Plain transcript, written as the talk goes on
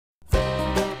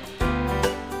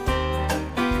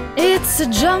It's a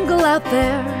jungle out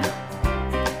there,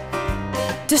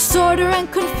 disorder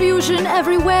and confusion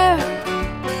everywhere.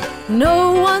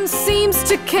 No one seems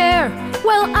to care.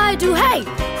 Well, I do. Hey,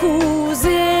 who's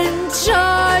in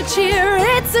charge here?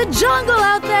 It's a jungle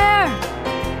out there.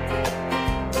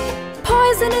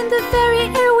 Poison in the very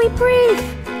air we breathe.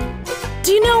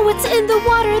 Do you know what's in the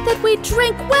water that we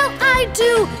drink? Well, I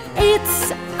do.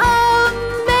 It's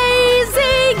amazing.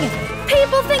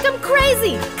 People think I'm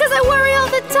crazy, 'cause I worry all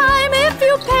the time. If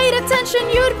you paid attention,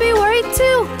 you'd be worried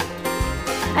too.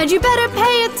 And you better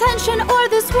pay attention, or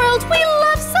this world we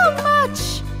love so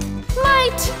much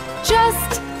might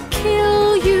just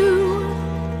kill you.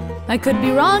 I could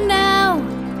be wrong now,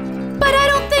 but I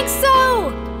don't think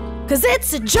so. 'Cause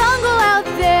it's a jungle out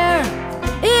there.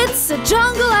 It's a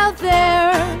jungle out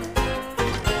there.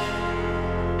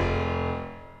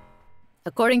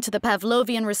 According to the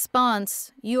Pavlovian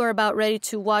response, you are about ready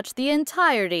to watch the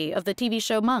entirety of the TV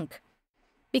show Monk.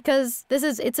 Because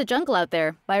It's a Jungle Out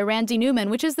There by Randy Newman,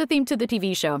 which is the theme to the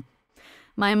TV show.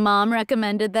 My mom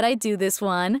recommended that I do this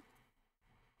one.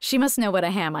 She must know what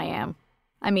a ham I am.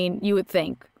 I mean, you would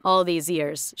think, all these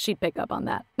years, she'd pick up on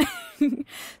that.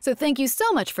 So thank you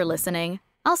so much for listening.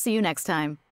 I'll see you next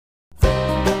time.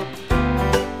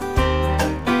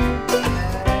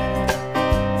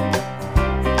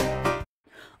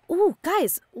 Ooh,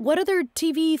 guys, what other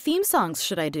TV theme songs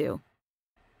should I do?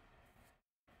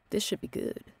 This should be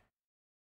good.